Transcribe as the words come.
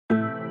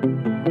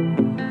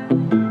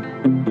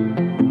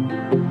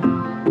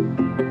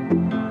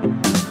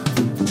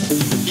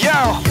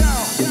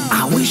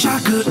wish I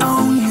could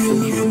own you,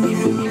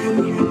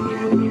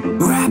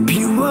 wrap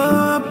you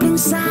up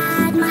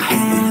inside my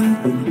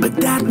hand, but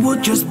that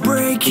would just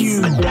break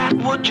you.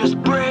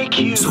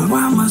 So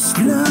I must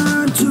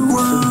learn to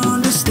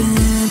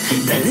understand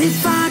that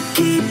if I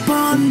keep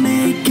on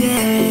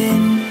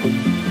making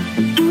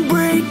and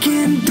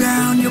breaking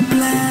down your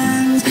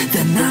plans,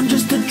 then I'm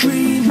just a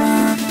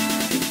dreamer.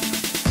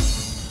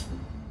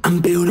 I'm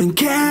building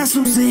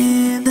castles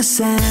in the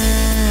sand.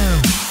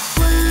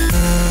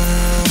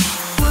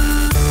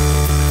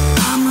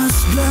 I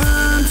must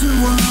learn to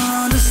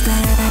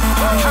understand.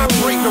 I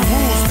break the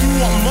rules, do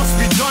what must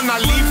be done. I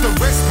leave the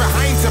rest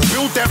behind to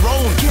build their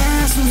own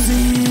castles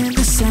in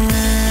the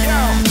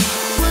sand.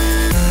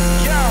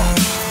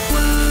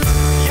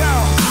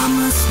 I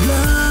must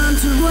learn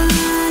to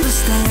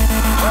understand.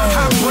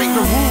 I break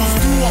the rules,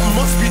 do what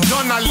must be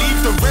done. I leave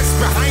the rest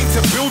behind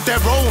to build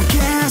their own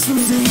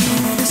castles in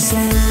the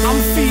sand.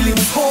 I'm feeling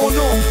torn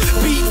up,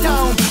 beat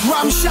down,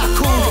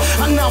 ramshackled,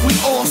 and now it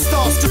all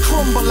starts to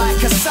crumble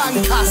like a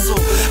sandcastle.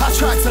 I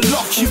tried to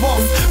lock you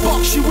off,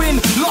 box you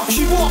in, lock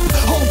you up,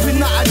 hoping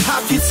that I'd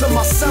have you to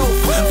myself,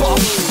 but I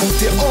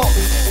pulled it up.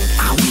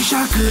 I wish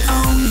I could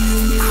own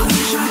you, I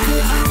wish I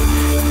could own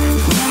you,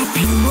 wrap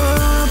you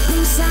up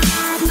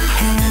inside my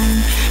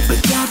hand, but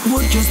that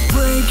would just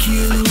break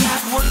you,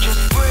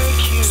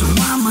 so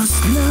I must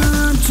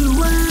learn to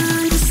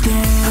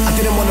understand. I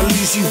didn't want to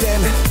lose you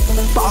then,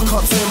 but I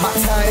can't turn back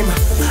time.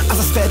 As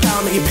I stare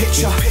down at your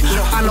picture,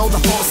 I know the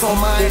thoughts are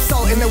mine.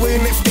 Salt in the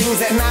wound, it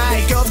stings at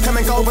night. Girls come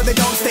and go, but they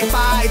don't stick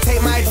by.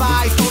 Take my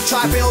advice, don't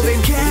try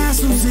building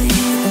castles in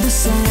the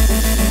sand.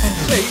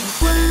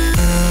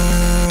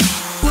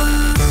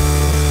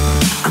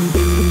 I'm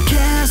building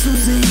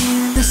castles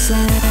in the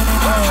sand.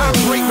 I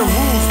break the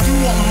rules, do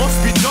what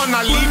must be done.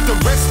 I leave the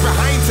rest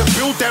behind to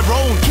build their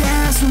own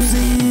castles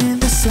in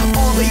the sand.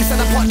 All that you said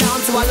I put down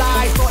to a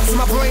lie. Thoughts in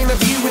my brain of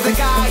you with a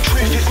guy.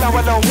 Truth is now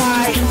I know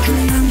why.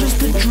 I'm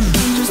just a dream,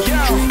 I'm just a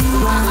dream.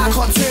 I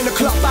can't turn the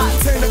clock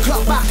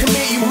back and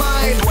make you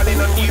mine. Dwelling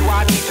on you,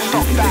 I need to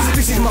stop that.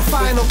 This is my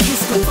final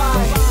kiss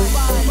goodbye.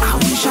 I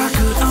wish I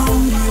could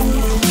own you,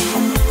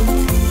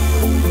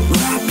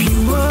 wrap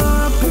you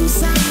up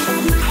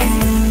inside my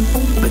hand,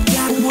 but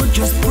that would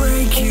just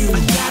break you,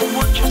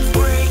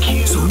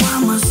 so I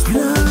must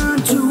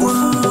learn to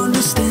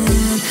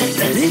understand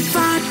that if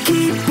I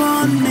keep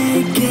on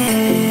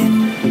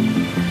making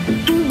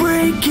and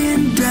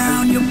breaking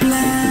down your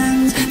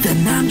plans,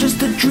 then I'm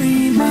just a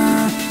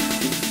dreamer.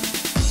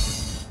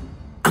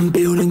 I'm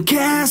building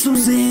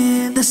castles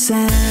in the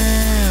sand.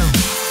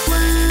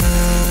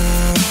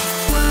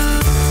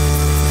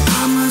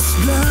 I must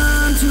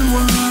learn to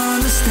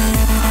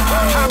understand.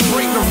 I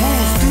break the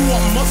rules, do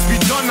what must be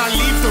done. I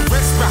leave the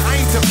rest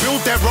behind to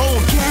build their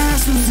own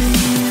castles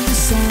in the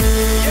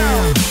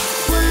sand.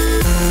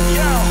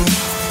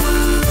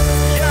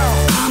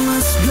 I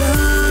must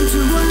learn to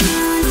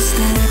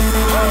understand.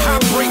 I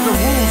break the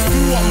rules, do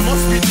what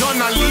must be done.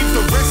 I leave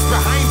the rest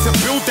behind to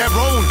build their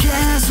own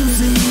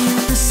castles in